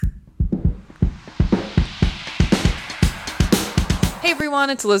everyone,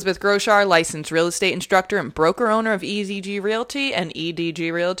 it's Elizabeth Groshar, licensed real estate instructor and broker owner of EZG Realty and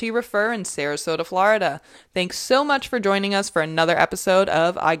EDG Realty Refer in Sarasota, Florida. Thanks so much for joining us for another episode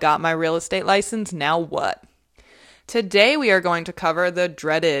of I Got My Real Estate License, Now What? Today we are going to cover the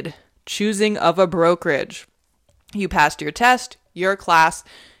dreaded choosing of a brokerage. You passed your test, your class,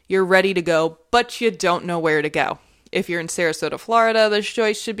 you're ready to go, but you don't know where to go. If you're in Sarasota, Florida, the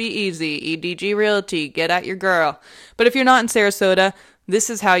choice should be easy. EDG Realty, get at your girl. But if you're not in Sarasota, this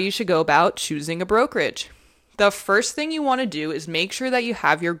is how you should go about choosing a brokerage. The first thing you want to do is make sure that you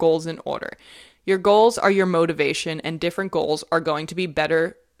have your goals in order. Your goals are your motivation, and different goals are going to be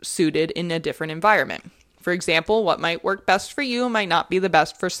better suited in a different environment. For example, what might work best for you might not be the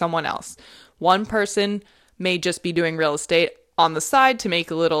best for someone else. One person may just be doing real estate on the side to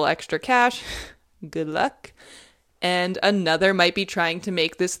make a little extra cash. Good luck. And another might be trying to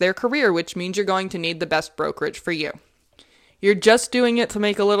make this their career, which means you're going to need the best brokerage for you. You're just doing it to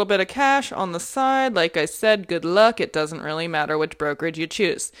make a little bit of cash on the side. Like I said, good luck. It doesn't really matter which brokerage you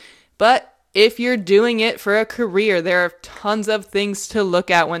choose. But if you're doing it for a career, there are tons of things to look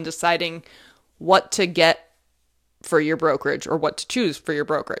at when deciding what to get for your brokerage or what to choose for your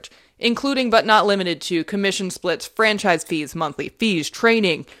brokerage, including but not limited to commission splits, franchise fees, monthly fees,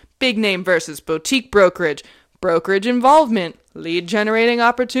 training, big name versus boutique brokerage involvement, lead generating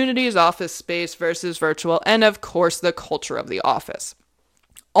opportunities, office space versus virtual, and of course the culture of the office.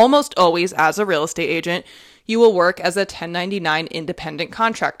 Almost always as a real estate agent, you will work as a 1099 independent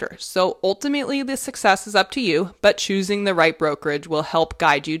contractor. So ultimately the success is up to you, but choosing the right brokerage will help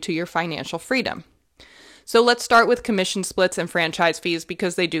guide you to your financial freedom. So let's start with commission splits and franchise fees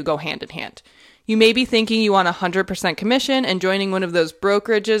because they do go hand in hand. You may be thinking you want 100% commission and joining one of those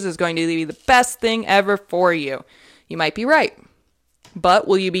brokerages is going to be the best thing ever for you. You might be right. But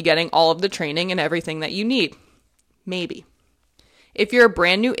will you be getting all of the training and everything that you need? Maybe. If you're a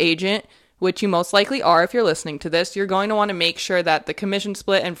brand new agent, which you most likely are if you're listening to this, you're going to want to make sure that the commission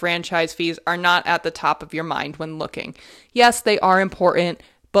split and franchise fees are not at the top of your mind when looking. Yes, they are important,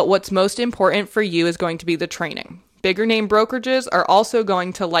 but what's most important for you is going to be the training. Bigger name brokerages are also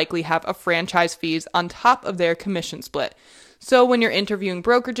going to likely have a franchise fees on top of their commission split. So when you're interviewing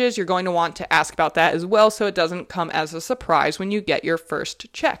brokerages, you're going to want to ask about that as well so it doesn't come as a surprise when you get your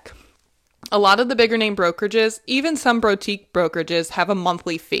first check. A lot of the bigger name brokerages, even some boutique brokerages, have a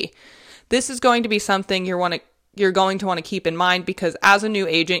monthly fee. This is going to be something you're going to want to keep in mind because as a new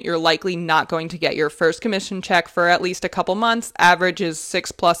agent, you're likely not going to get your first commission check for at least a couple months. Average is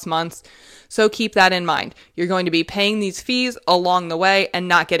 6+ months. So keep that in mind. You're going to be paying these fees along the way and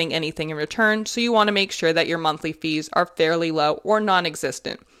not getting anything in return. So you want to make sure that your monthly fees are fairly low or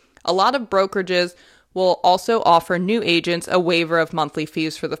non-existent. A lot of brokerages will also offer new agents a waiver of monthly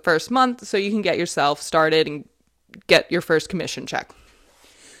fees for the first month so you can get yourself started and get your first commission check.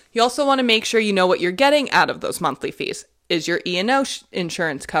 You also want to make sure you know what you're getting out of those monthly fees. Is your E&O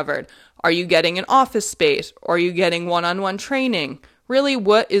insurance covered? Are you getting an office space? Or are you getting one-on-one training? Really,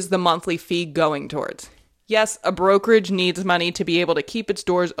 what is the monthly fee going towards? Yes, a brokerage needs money to be able to keep its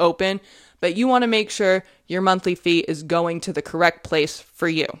doors open, but you want to make sure your monthly fee is going to the correct place for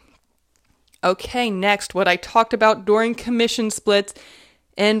you. Okay, next, what I talked about during commission splits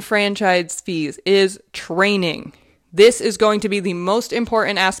and franchise fees is training. This is going to be the most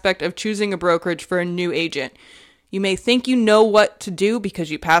important aspect of choosing a brokerage for a new agent. You may think you know what to do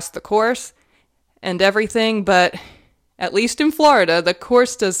because you passed the course and everything, but at least in Florida, the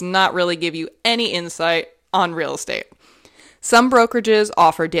course does not really give you any insight on real estate. Some brokerages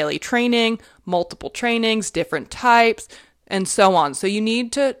offer daily training, multiple trainings, different types, and so on. So you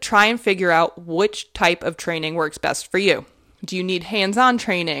need to try and figure out which type of training works best for you. Do you need hands-on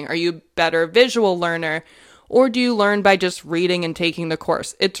training? Are you a better visual learner? Or do you learn by just reading and taking the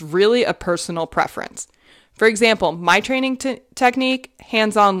course? It's really a personal preference. For example, my training technique,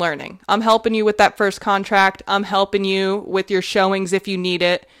 hands-on learning. I'm helping you with that first contract. I'm helping you with your showings if you need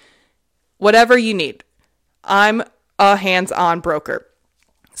it. Whatever you need. I'm a hands-on broker.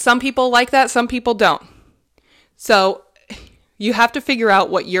 Some people like that, some people don't. So you have to figure out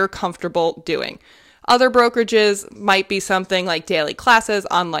what you're comfortable doing. Other brokerages might be something like daily classes,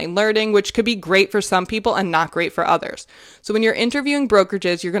 online learning, which could be great for some people and not great for others. So when you're interviewing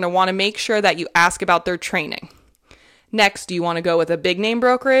brokerages, you're going to want to make sure that you ask about their training. Next, do you want to go with a big name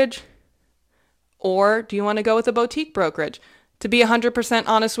brokerage? Or do you want to go with a boutique brokerage? To be 100%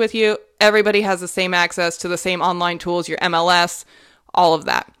 honest with you, everybody has the same access to the same online tools, your MLS, all of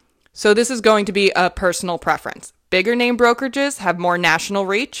that. So this is going to be a personal preference. Bigger name brokerages have more national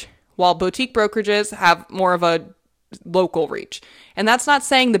reach, while boutique brokerages have more of a local reach. And that's not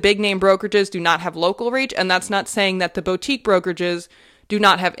saying the big name brokerages do not have local reach, and that's not saying that the boutique brokerages do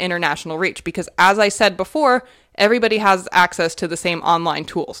not have international reach, because as I said before, everybody has access to the same online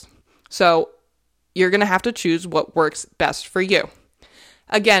tools. So you're going to have to choose what works best for you.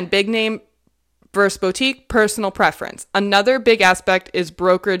 Again, big name versus boutique, personal preference. Another big aspect is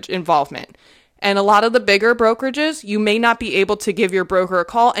brokerage involvement. And a lot of the bigger brokerages, you may not be able to give your broker a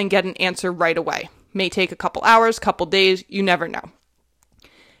call and get an answer right away. May take a couple hours, couple days, you never know.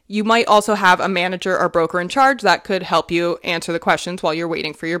 You might also have a manager or broker in charge that could help you answer the questions while you're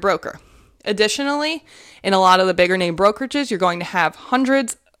waiting for your broker. Additionally, in a lot of the bigger name brokerages, you're going to have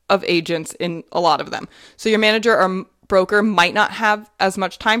hundreds of agents in a lot of them. So your manager or broker might not have as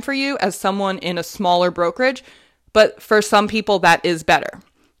much time for you as someone in a smaller brokerage, but for some people that is better.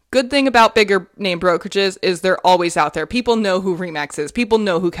 Good thing about bigger name brokerages is they're always out there. People know who Remax is. People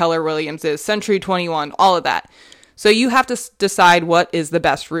know who Keller Williams is, Century 21, all of that. So you have to decide what is the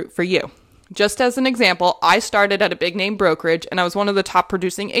best route for you. Just as an example, I started at a big name brokerage and I was one of the top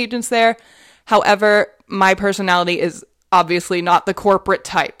producing agents there. However, my personality is obviously not the corporate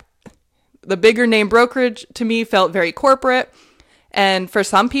type. The bigger name brokerage to me felt very corporate. And for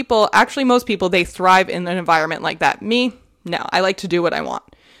some people, actually most people, they thrive in an environment like that. Me, no, I like to do what I want.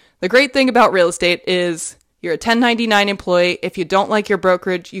 The great thing about real estate is you're a 1099 employee. If you don't like your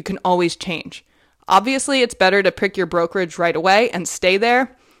brokerage, you can always change. Obviously, it's better to pick your brokerage right away and stay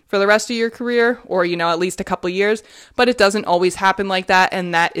there for the rest of your career or, at least a couple years, but it doesn't always happen like that,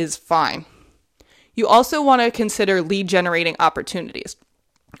 and that is fine. You also want to consider lead generating opportunities.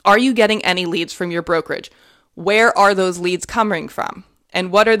 Are you getting any leads from your brokerage? Where are those leads coming from?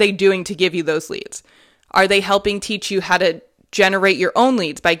 And what are they doing to give you those leads? Are they helping teach you how to generate your own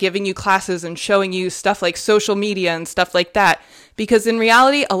leads by giving you classes and showing you stuff like social media and stuff like that? Because in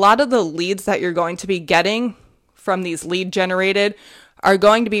reality, a lot of the leads that you're going to be getting from these lead generated are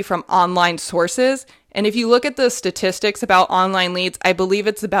going to be from online sources. And if you look at the statistics about online leads, I believe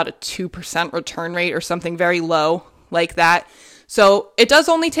it's about a 2% return rate or something very low like that. So it does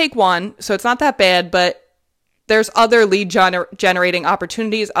only take one, so it's not that bad, but there's other lead generating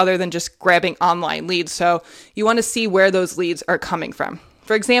opportunities other than just grabbing online leads. So you want to see where those leads are coming from.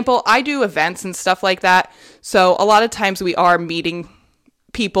 For example, I do events and stuff like that. So a lot of times we are meeting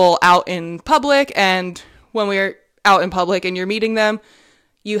people out in public, and when we're out in public and you're meeting them,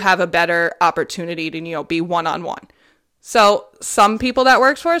 you have a better opportunity to, be one-on-one. So some people that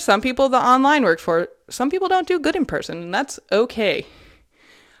works for, some people the online works for, some people don't do good in person, and that's okay.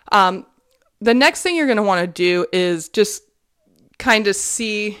 The next thing you're going to want to do is just kind of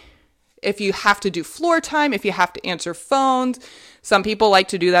see if you have to do floor time, if you have to answer phones. Some people like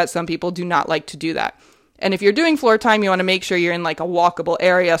to do that. Some people do not like to do that. And if you're doing floor time, you want to make sure you're in like a walkable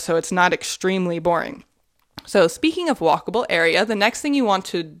area so it's not extremely boring. So speaking of walkable area, the next thing you want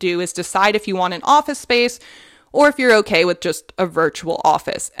to do is decide if you want an office space or if you're okay with just a virtual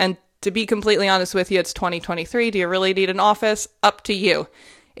office. And to be completely honest with you, it's 2023. Do you really need an office? Up to you.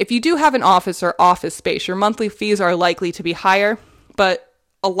 If you do have an office or office space, your monthly fees are likely to be higher, but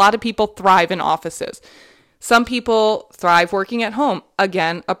a lot of people thrive in offices. Some people thrive working at home.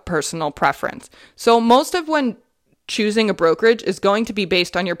 Again, a personal preference. So most of when choosing a brokerage is going to be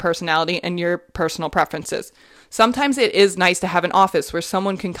based on your personality and your personal preferences. Sometimes it is nice to have an office where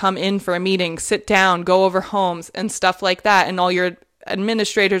someone can come in for a meeting, sit down, go over homes and stuff like that, and all your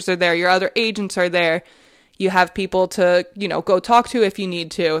administrators are there, your other agents are there. You have people to, go talk to if you need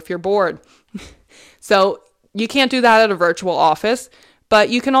to, if you're bored. So you can't do that at a virtual office, but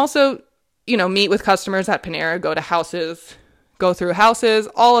you can also, meet with customers at Panera, go to houses, go through houses,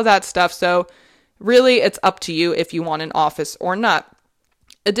 all of that stuff. So really it's up to you if you want an office or not.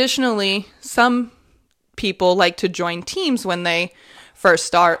 Additionally, some people like to join teams when they first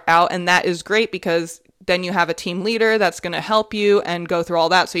start out, and that is great because then you have a team leader that's going to help you and go through all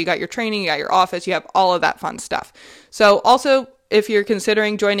that. So you got your training, you got your office, you have all of that fun stuff. So also, if you're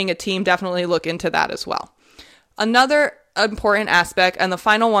considering joining a team, definitely look into that as well. Another important aspect, and the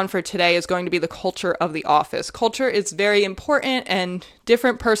final one for today, is going to be the culture of the office. Culture is very important, and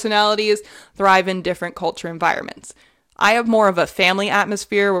different personalities thrive in different culture environments. I have more of a family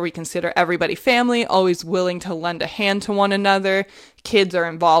atmosphere where we consider everybody family, always willing to lend a hand to one another. Kids are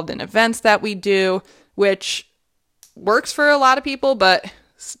involved in events that we do, which works for a lot of people, but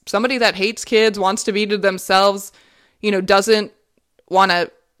somebody that hates kids, wants to be to themselves,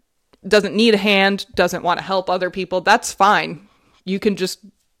 doesn't need a hand, doesn't want to help other people, that's fine. You can just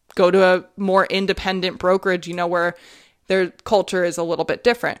go to a more independent brokerage, where their culture is a little bit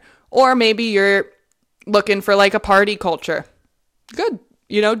different. Or maybe you're looking for like a party culture. Good.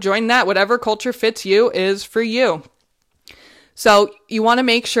 Join that. Whatever culture fits you is for you. So you want to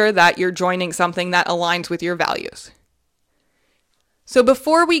make sure that you're joining something that aligns with your values. So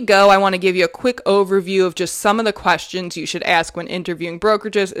before we go, I want to give you a quick overview of just some of the questions you should ask when interviewing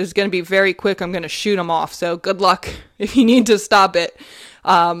brokerages. It's going to be very quick. I'm going to shoot them off. So good luck if you need to stop it.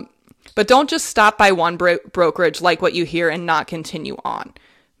 But don't just stop by one brokerage, like what you hear, and not continue on.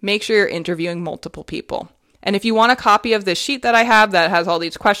 Make sure you're interviewing multiple people. And if you want a copy of this sheet that I have that has all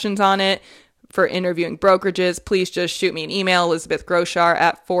these questions on it for interviewing brokerages, please just shoot me an email,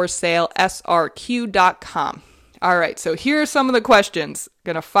 elizabethgroshar@forsalesrq.com. All right, so here are some of the questions.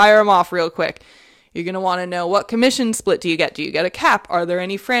 Going to fire them off real quick. You're going to want to know, what commission split do you get? Do you get a cap? Are there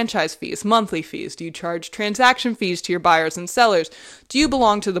any franchise fees, monthly fees? Do you charge transaction fees to your buyers and sellers? Do you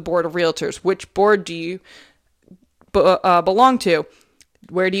belong to the board of realtors? Which board do you belong to?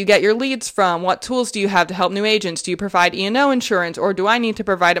 Where do you get your leads from? What tools do you have to help new agents? Do you provide E&O insurance, or do I need to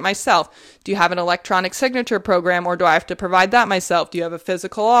provide it myself? Do you have an electronic signature program, or do I have to provide that myself? Do you have a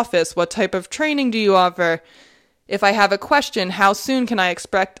physical office? What type of training do you offer? If I have a question, how soon can I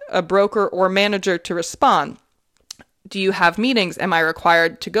expect a broker or manager to respond? Do you have meetings? Am I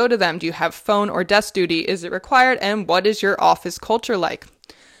required to go to them? Do you have phone or desk duty? Is it required? And what is your office culture like?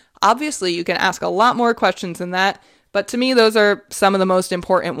 Obviously, you can ask a lot more questions than that, but to me, those are some of the most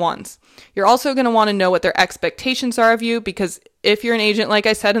important ones. You're also going to want to know what their expectations are of you, because if you're an agent, like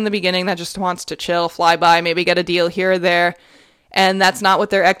I said in the beginning, that just wants to chill, fly by, maybe get a deal here or there, and that's not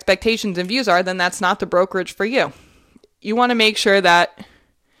what their expectations and views are, then that's not the brokerage for you. You want to make sure that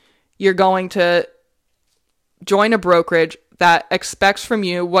you're going to join a brokerage that expects from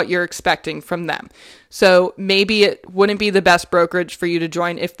you what you're expecting from them. So maybe it wouldn't be the best brokerage for you to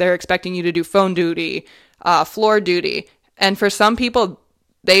join if they're expecting you to do phone duty, floor duty. And for some people,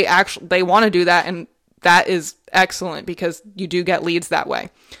 they want to do that, and that is excellent because you do get leads that way.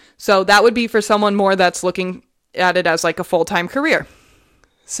 So that would be for someone more that's looking at it as like a full-time career.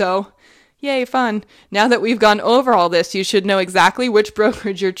 So, yay, fun. Now that we've gone over all this, you should know exactly which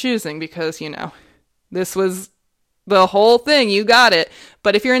brokerage you're choosing because, this was the whole thing. You got it.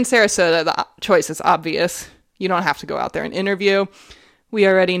 But if you're in Sarasota, the choice is obvious. You don't have to go out there and interview. We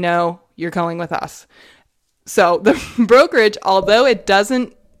already know you're going with us. So the brokerage, although it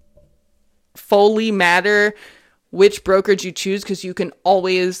doesn't fully matter which brokerage you choose because you can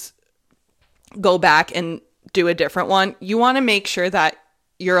always go back and do a different one, you want to make sure that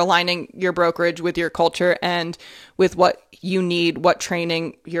you're aligning your brokerage with your culture and with what you need, what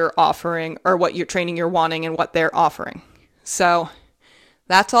training you're offering, or what your training you're wanting and what they're offering. So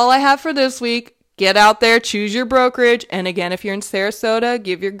that's all I have for this week. Get out there, choose your brokerage. And again, if you're in Sarasota,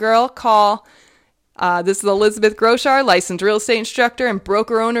 give your girl a call. This is Elizabeth Groshar, licensed real estate instructor and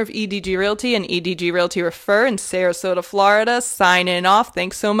broker owner of EDG Realty and EDG Realty Refer in Sarasota, Florida, signing off.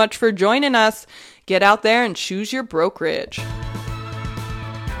 Thanks so much for joining us. Get out there and choose your brokerage.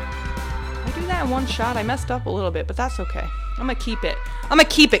 I do that in one shot. I messed up a little bit, but that's okay. I'm going to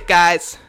keep it, guys.